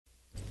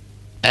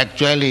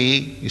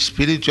Actually,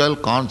 spiritual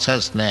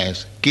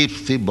consciousness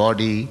keeps the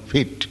body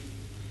fit.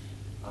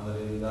 En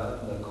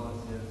realidad, la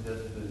conciencia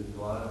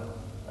espiritual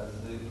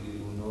hace que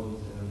uno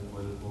tenga un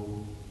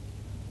cuerpo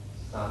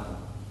sano.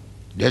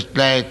 Just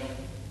like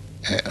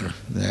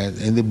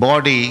in the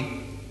body,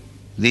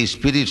 the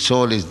spirit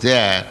soul is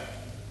there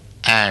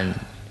and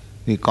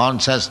the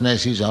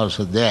consciousness is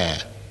also there,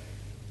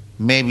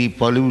 may be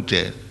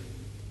polluted,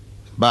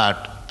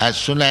 but as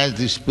soon as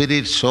the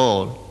spirit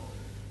soul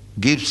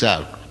gives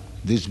up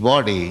this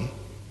body,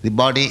 the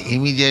body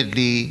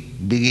immediately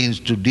begins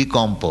to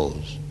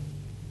decompose.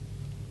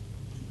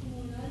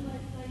 Como el alma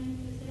está ahí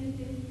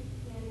presente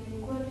en el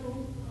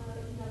cuerpo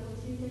y la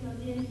conciencia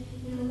también,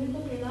 en el momento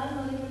que el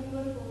alma deja el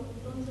cuerpo,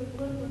 entonces el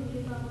cuerpo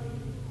empieza a morir.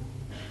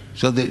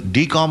 So the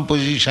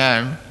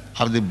decomposition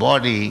of the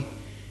body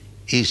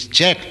is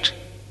checked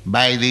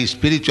by the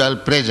spiritual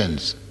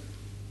presence.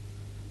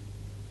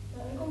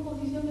 La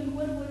recomposición del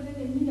cuerpo es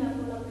detenida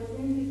por la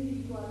presencia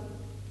espiritual.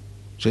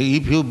 So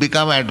if you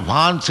become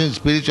advanced in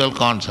spiritual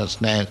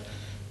consciousness,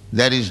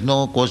 there is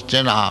no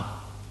question of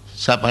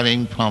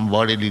suffering from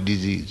bodily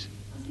disease.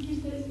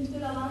 Así que si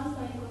usted avanza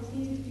en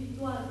conciencia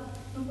espiritual,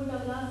 no puede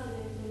hablarse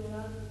de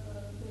enfermedad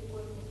del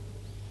cuerpo.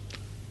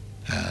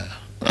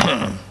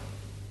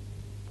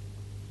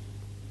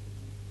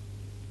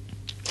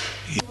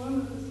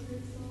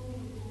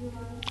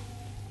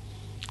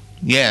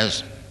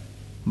 Yes,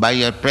 by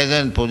your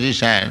present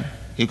position,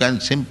 you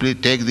can simply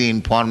take the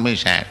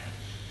information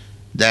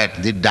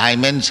that the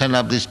dimension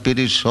of the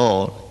spirit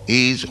soul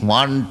is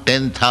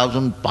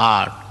 1/10,000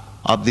 part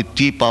of the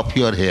tip of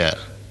your hair.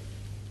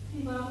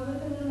 Y para poder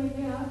tener una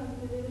idea,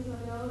 usted debe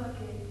saber ahora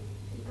que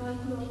el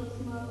cálculo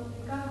aproximado,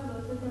 el cálculo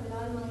acerca del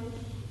alma es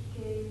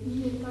que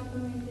mide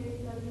exactamente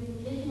la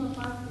 10,000ª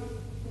parte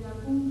de la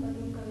punta de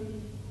un cabello.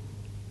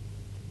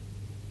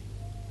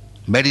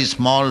 Very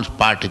small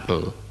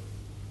particle,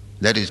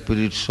 that is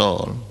spirit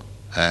soul.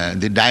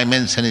 The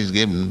dimension is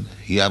given.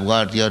 You have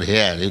got your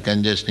hair, you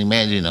can just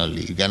imagine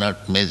only, you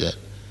cannot measure.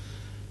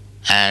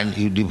 And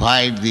you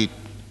divide the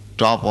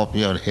top of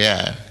your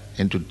hair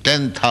into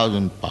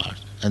 10,000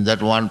 parts, and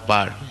that one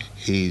part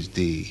is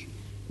the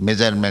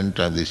measurement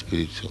of the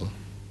spirit soul.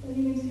 La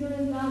dimensión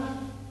del alma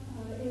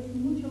es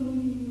mucho, muy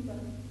diminuta.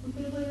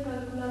 Usted puede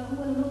calcular,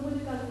 bueno, no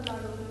puede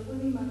calcularlo, pero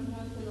puede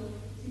imaginárselo.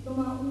 Si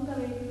toma un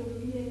cabello y lo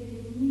divide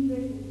 10,000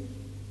 veces,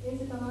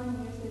 ese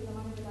tamaño es el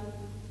tamaño del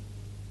alma.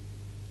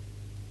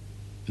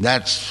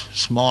 That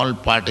small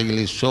particle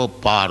is so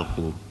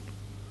powerful.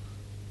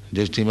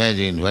 Just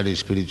imagine what is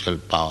spiritual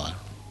power.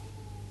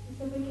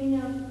 Esa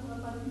pequeña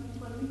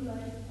partícula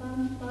es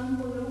tan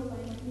poderosa,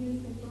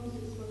 imagínense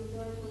entonces lo que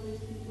sea el poder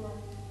espiritual.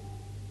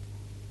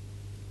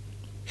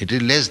 It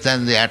is less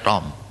than the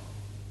atom.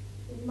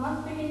 Es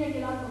más pequeña que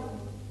el átomo.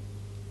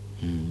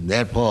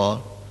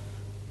 Therefore,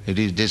 it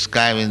is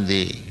described in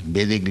the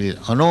Vedic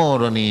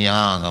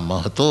Anoraniyang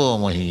Mahato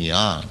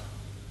Mahiyang.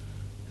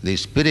 The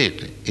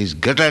spirit is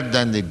greater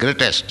than the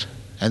greatest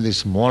and the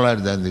smaller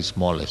than the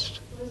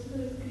smallest. Por eso se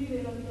describe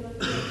en la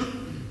literatura.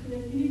 El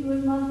espíritu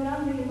es más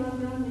grande que el más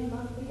grande y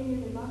más pequeño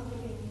que el más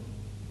pequeño.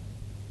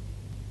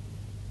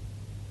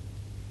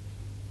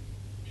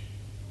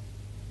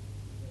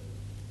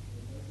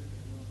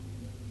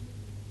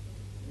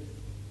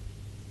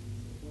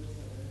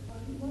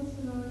 He wants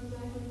to know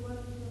exactly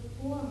what the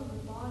form of the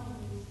body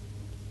is.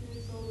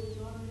 Spirit soul is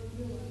already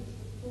realized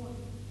the form.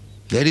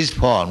 There is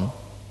form,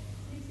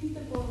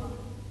 Existe forma.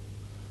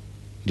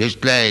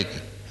 just like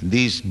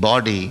this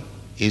body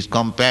is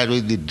compared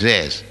with the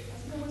dress.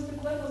 Así como este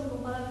cuerpo se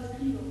compara al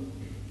vestido.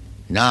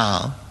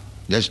 Now,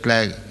 just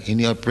like in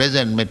your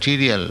present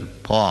material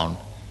form,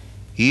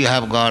 you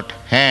have got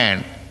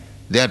hand,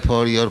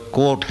 therefore your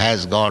coat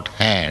has got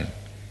hand.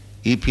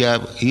 If you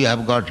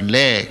have got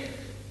leg,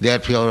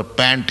 therefore your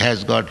pant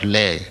has got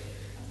leg.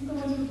 Así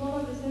como en su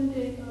forma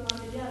presente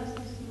material,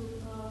 si su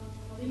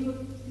abrigo,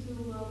 si su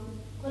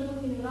cuerpo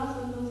tiene brazo,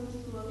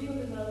 entonces su abrigo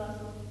tendrá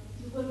brazo.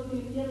 Si su cuerpo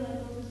tiene pierna,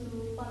 entonces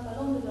su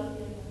pantalón tendrá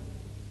pierna.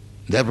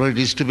 Therefore it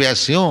is to be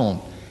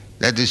assumed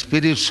that the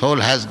spirit soul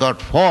has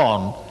got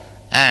form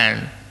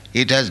and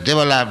it has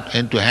developed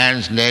into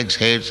hands, legs,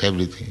 heads,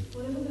 everything.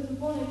 Por eso se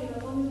supone que la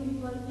forma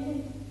espiritual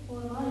tiene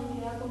forma y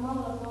que ha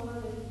tomado la forma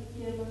de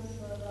piernas,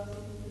 brazos,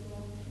 etc.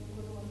 en el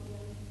cuerpo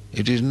material.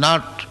 It is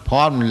not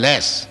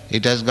formless,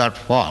 it has got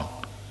form.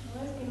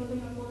 No es que no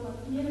tenga forma,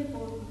 tiene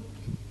forma.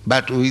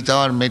 But with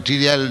our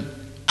material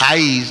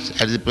eyes,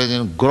 at the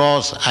present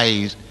gross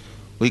eyes,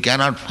 we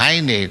cannot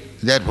find it,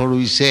 therefore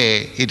we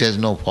say it has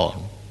no form.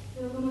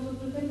 Pero con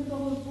nuestros presentes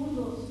ojos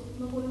burdos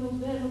no podemos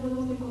ver, no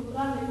podemos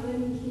encontrarla y por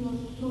eso decimos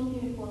no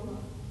tiene forma.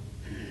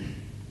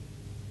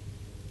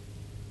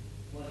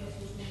 ¿Fue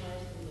Jesús un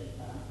maestro del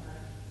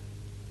Prabhupada?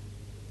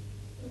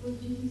 Was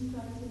Jesus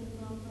Christ in the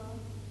Prabhupada?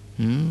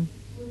 Hmm?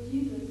 Was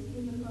Jesus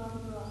in the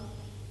Prabhupada?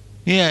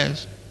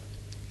 Yes.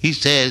 He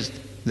says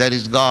there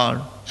is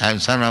God, I am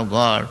son of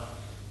God.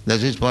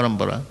 That is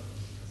parampara.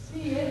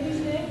 Sí, él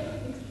dice,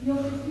 Dios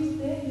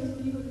existe, yo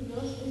soy hijo de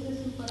Dios, esa es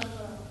su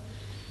parábola.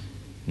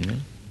 Hmm?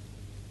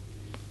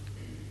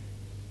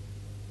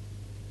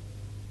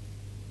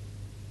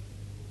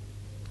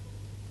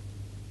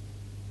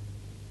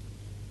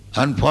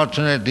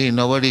 Unfortunately,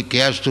 nobody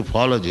cares to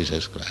follow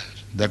Jesus Christ.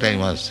 That I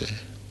must say.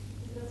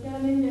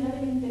 Desgraciadamente a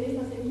nadie le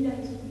interesa seguir a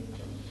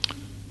Jesucristo.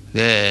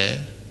 The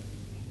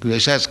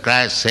Jesus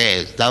Christ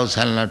says, "Thou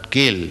shalt not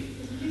kill,"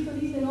 Jesucristo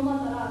dice no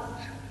matarás.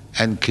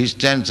 and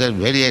Christians are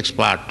very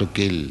expert to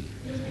kill.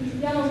 Los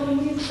cristianos son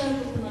muy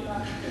expertos en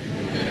matar.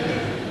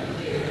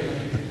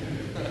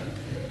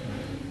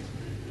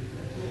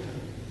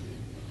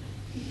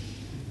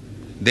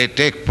 They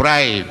take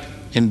pride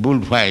in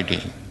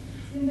bullfighting.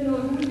 Sienten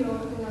orgullo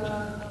en la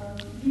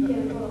lidia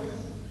de toros.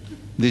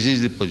 This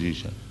is the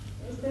position.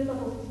 Esta es la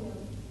posición.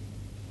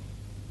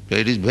 So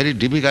it is very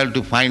difficult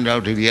to find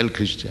out a real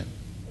Christian.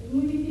 Es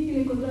muy difícil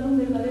encontrar un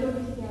verdadero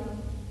cristiano.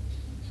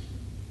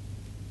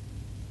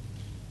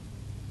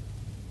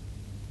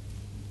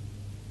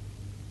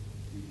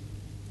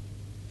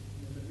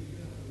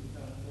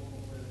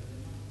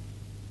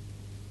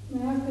 May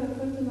I ask a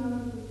question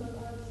on the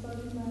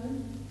subject matter?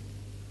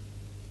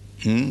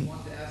 Hmm? I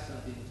want to ask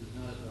something which is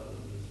not about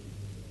religion.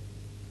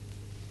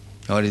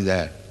 What is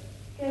that?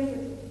 ¿Qué es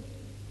eso?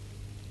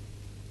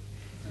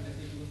 Si las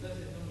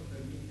circunstancias no nos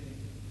permiten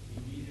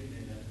vivir en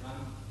el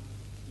Ashram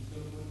y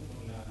solo cuento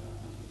con la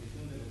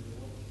asociación de los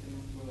devotos, ¿qué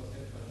más puedo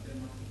hacer para ser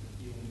más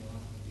efectivo en mi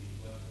avance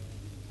espiritual?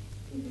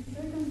 If the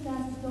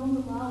circumstances don't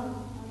allow it,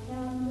 I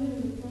cannot live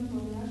in the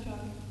temple in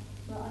ashram,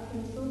 but I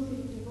can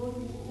associate with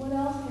devotees. What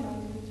else can I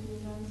do to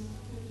advance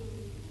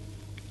spiritually?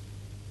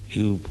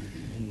 You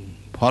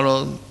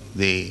follow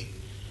the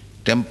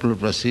temple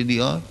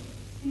procedure.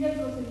 Sigue el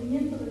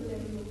procedimiento del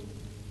templo.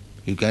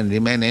 You can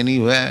remain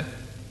anywhere.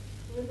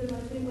 Puede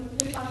permanecer en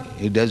cualquier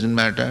parte, It doesn't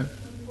matter.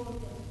 no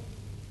importa.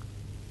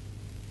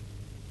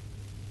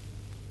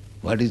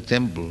 What is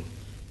temple?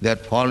 They are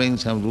following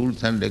some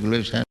rules and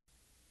regulations.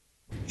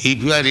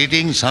 If you are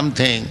eating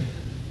something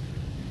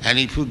and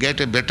if you get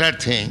a better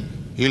thing,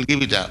 you will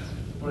give it up.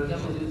 Por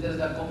ejemplo, si usted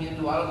está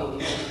comiendo algo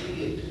y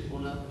consigue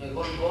una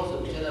mejor cosa,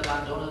 usted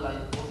abandona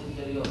la cosa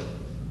interior.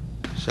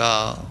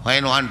 So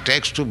when one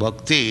takes to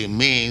bhakti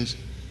means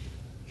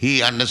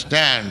he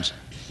understands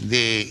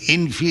the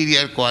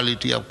inferior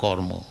quality of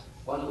karma.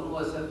 Cuando uno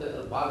acepta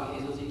el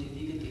bhakti, eso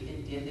significa que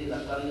entiende la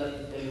calidad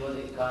interior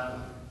del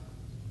karma.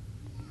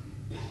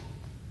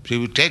 So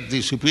you take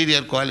the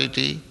superior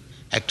quality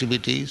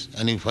activities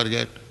and you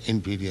forget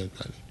inferior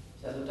quality.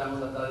 Si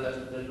aceptamos la calidad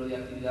superior de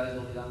actividades,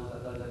 olvidamos la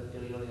calidad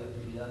interior de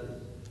actividades.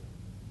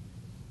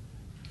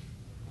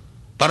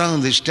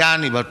 Parang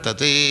drishyani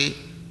vartate,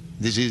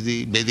 this is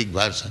the Vedic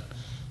version.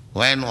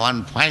 When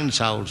one finds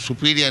out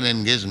superior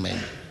engagement,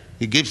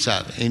 he gives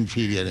up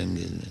inferior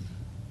engagement.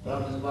 Pero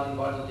principal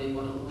parte de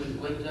cuando uno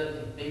encuentra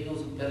empeño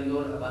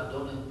superior,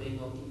 abandona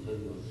empeño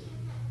inferior.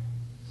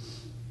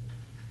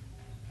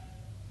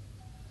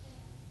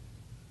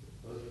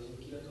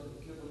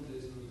 ¿Qué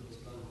acontece en un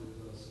trasplante de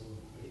corazón?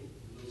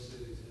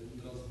 Entonces, en un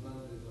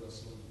trasplante de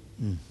corazón,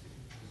 o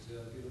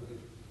sea, que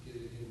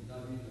da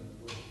vida al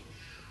cuerpo.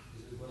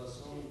 ¿Es el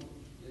corazón,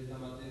 es la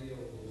materia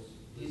o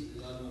es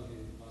el alma que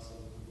pasa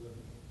por el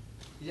cuerpo?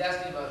 He's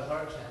asking about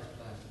heart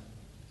transplant.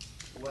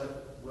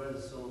 Where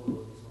the soul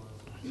goes and so on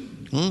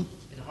and so Hmm?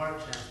 forth. In heart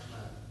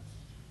transplant,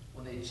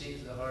 when they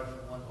change the heart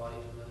from one body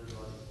to another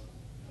body.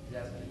 He's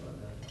asking about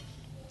that.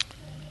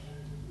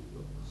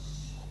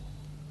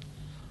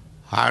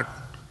 Heart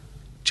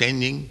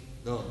changing.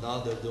 No, now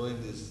they're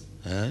doing this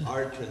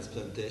heart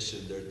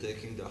transplantation. They're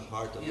taking the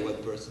heart of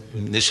one person.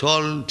 The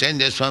soul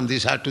changes from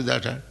this heart to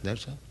that heart.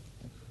 That's all.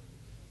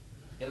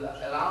 El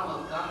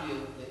alma cambia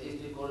de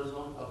este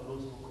corazón al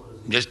próximo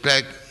corazón. Just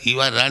like you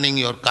are running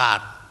your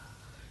car,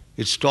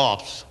 it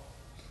stops.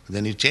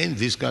 Then you change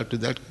this car to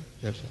that car.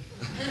 That's all.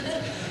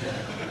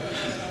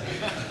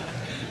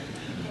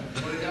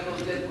 Por ejemplo,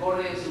 usted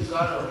corre en su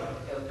carro,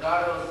 el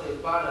carro se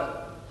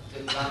para, se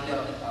cambia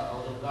a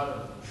otro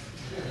carro.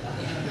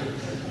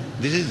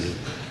 This is it.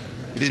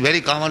 It is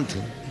very common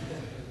thing.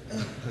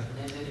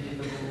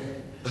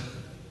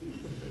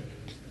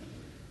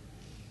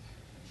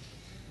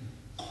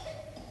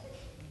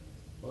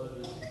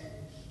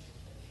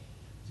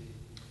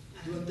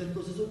 Durante el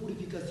proceso de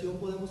purificación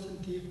podemos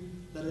sentir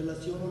la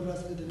relación o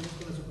raza que tenemos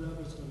con la Suprema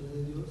Personalidad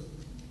de Dios.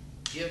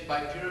 If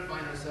by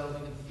purifying ourselves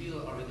we can feel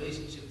our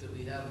relationship that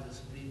we have with the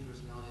Supreme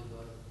Personality of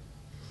God.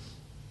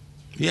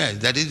 Yes,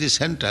 that is the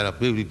center of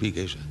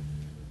purification.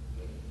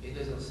 It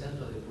is el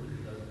centro de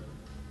purificación.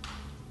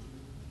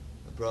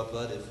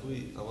 Prabhupada,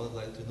 I would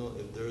like to know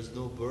if there is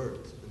no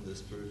birth in the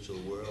spiritual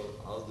world,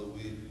 how do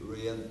we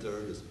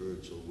re-enter the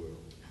spiritual world?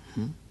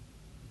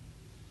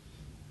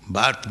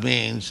 Birth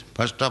means,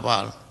 first of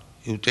all,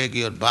 you take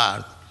your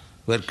birth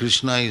where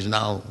Krishna is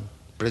now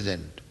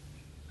present.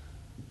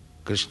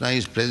 Krishna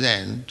is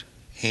present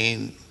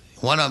in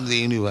one of the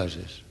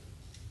universes.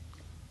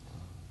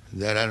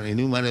 There are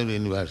innumerable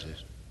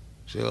universes.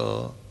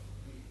 So,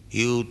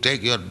 you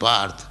take your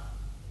birth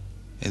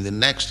in the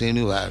next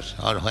universe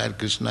or where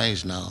Krishna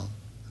is now,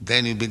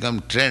 then you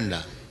become trained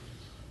up.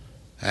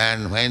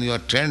 And when you are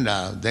trained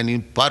up, then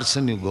in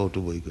person you go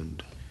to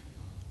Vaikuntha.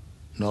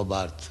 No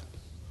birth.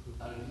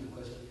 I'll repeat the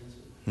question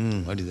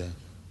again, sir. What is that?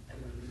 I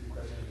can repeat the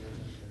question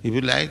again. If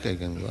you like, I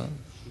can go.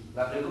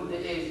 La pregunta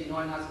es, si no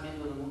hay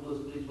nacimiento en el mundo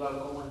espiritual,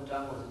 ¿cómo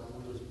entramos en el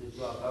mundo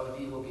espiritual? Prabhupada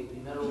dijo que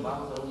primero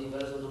vamos al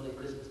universo donde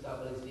Krishna está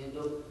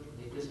apareciendo,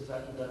 donde Krishna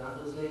está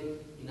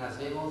internándose y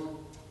nacemos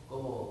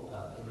como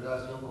en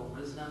relación con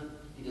Krishna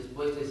y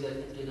después de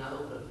ser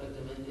entrenado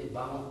perfectamente,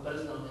 vamos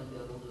personalmente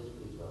al mundo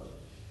espiritual.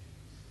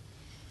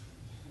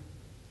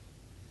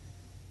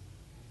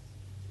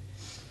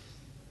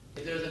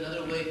 If there is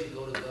another way to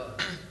go to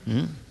God,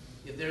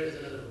 if there is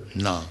another way.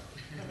 No.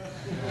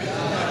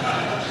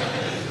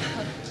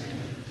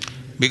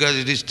 Because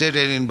it is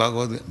stated in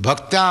Bhagavad Gita,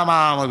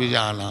 Bhaktyamam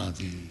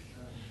abhijanati,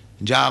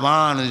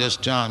 javan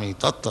jaschami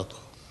tattato,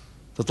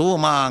 tato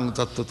mang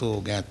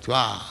tattato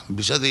gyatva,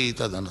 visade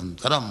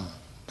tadanantaram.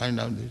 Find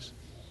out this.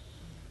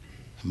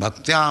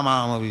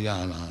 Bhaktyamam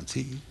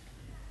abhijanati.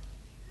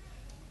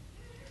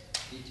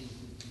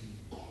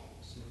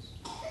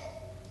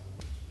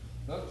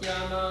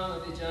 Bhaktyamam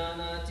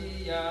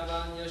adhijanati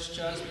yavan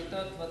yaschasmi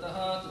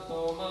tattvataha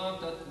tato mam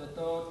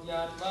tattvato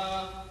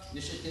gyatva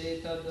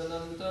vishate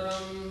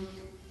tadanantaram.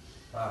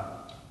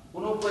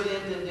 Uno puede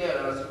entender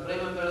a la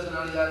suprema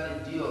personalidad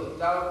de Dios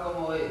tal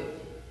como es,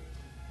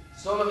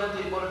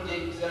 solamente por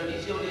el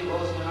servicio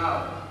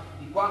devocional.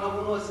 Y cuando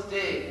uno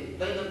esté en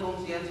plena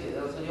conciencia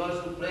del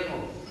Señor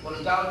Supremo,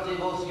 por tal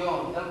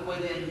devoción, Él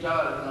puede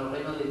entrar en el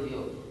reino de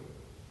Dios.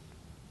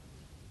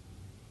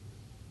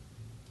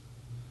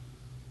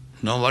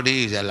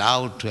 Nobody is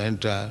allowed to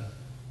enter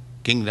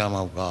kingdom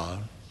of God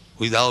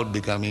without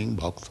becoming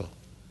bhakta.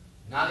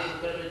 Nadie es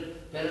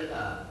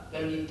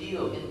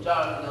permitido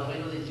entrar en el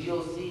reino de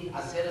Dios sin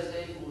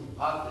hacerse un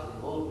bhakta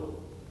devoto.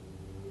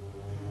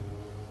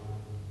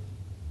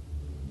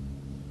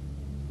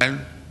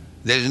 And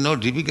there is no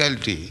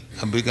difficulty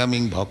of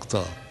becoming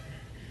bhakta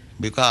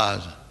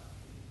because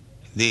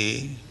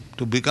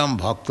to become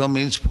bhakta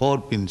means four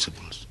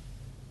principles.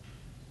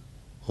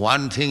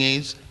 One thing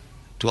is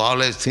to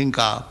always think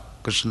of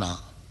Krishna.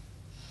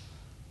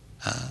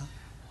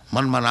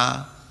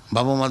 Manmana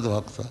bhavamad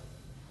bhakta.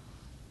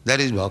 That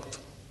is bhakta.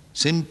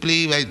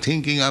 Simply by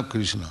thinking of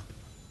Krishna.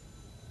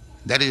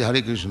 That is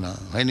Hare Krishna.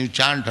 When you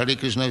chant Hare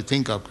Krishna, you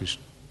think of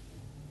Krishna.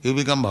 You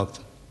become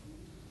bhakta.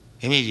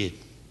 Immediate.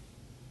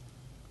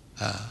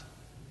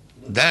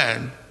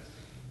 Then,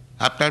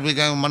 after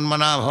becoming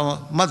manmana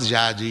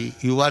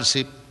madhyaji, you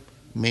worship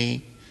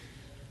me,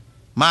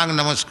 mang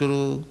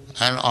namaskuru,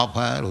 and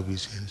offer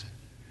obeisance.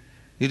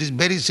 It is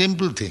very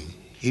simple thing.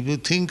 If you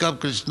think of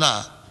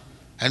Krishna,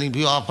 and if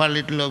you offer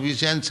little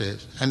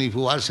obeisances, and if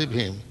you worship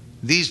him,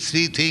 these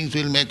three things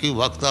will make you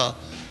bhakta,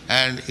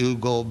 and you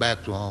go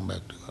back to home,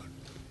 back to God.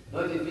 No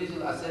es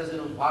difícil hacerse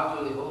un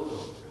bhakta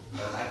devoto.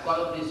 Hay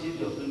cuatro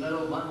principios.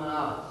 Primero,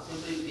 manmana,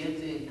 siempre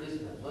piense en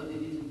Krishna. No es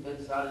difícil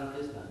pensar en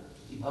Krishna.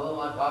 Y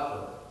bhavamat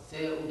bhakta,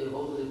 sea un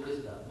devoto de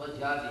Krishna.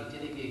 Madhyaji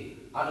tiene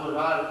que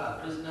adorar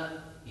a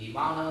Krishna y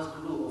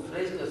Mahanamaskuru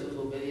ofrezca sus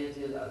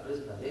obediencias a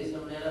Krishna. De esa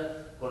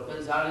manera, por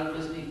pensar en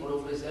Krishna y por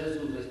ofrecer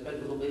sus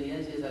respetos,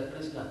 obediencias a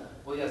Krishna,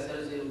 puede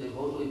hacerse un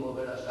devoto y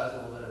volver a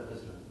casa, volver a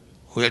Krishna.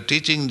 We are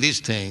teaching this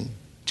thing,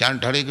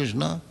 chant Hare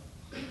Krishna,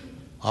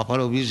 offer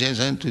obeisance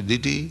to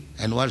deity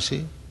and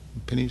worship,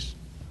 finish.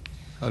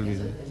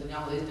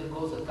 Enseñamos estas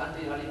cosas,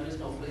 cante Hare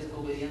Krishna, ofrezca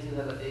obediencias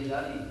a la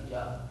deidad y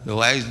ya.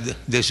 Otherwise,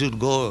 they should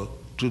go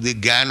to the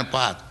Jnana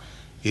path.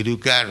 It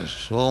requires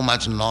so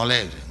much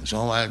knowledge,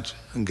 so much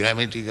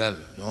grammatical,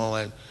 so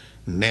much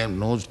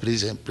nose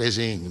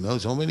pressing,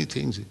 so many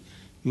things.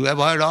 You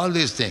avoid all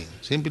these things.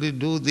 Simply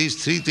do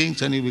these three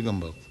things and you become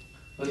bhakta.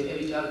 Puede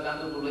evitar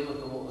tantos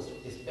problemas como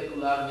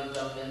especular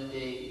mentalmente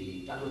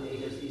y tantos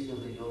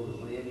ejercicios de yoga.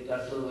 Puede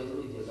evitar todo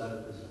eso y llegar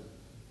a Krishna.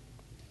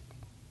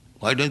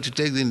 Why don't you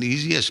take the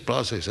easiest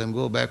process and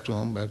go back to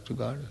home, back to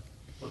God?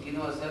 ¿Por qué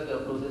no hacer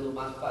el proceso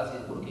más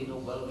fácil? ¿Por qué no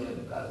vuelve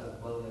a casa,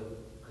 vuelve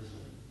a Krishna?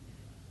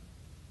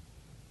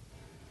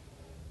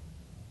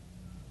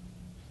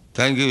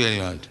 Thank you very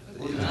much.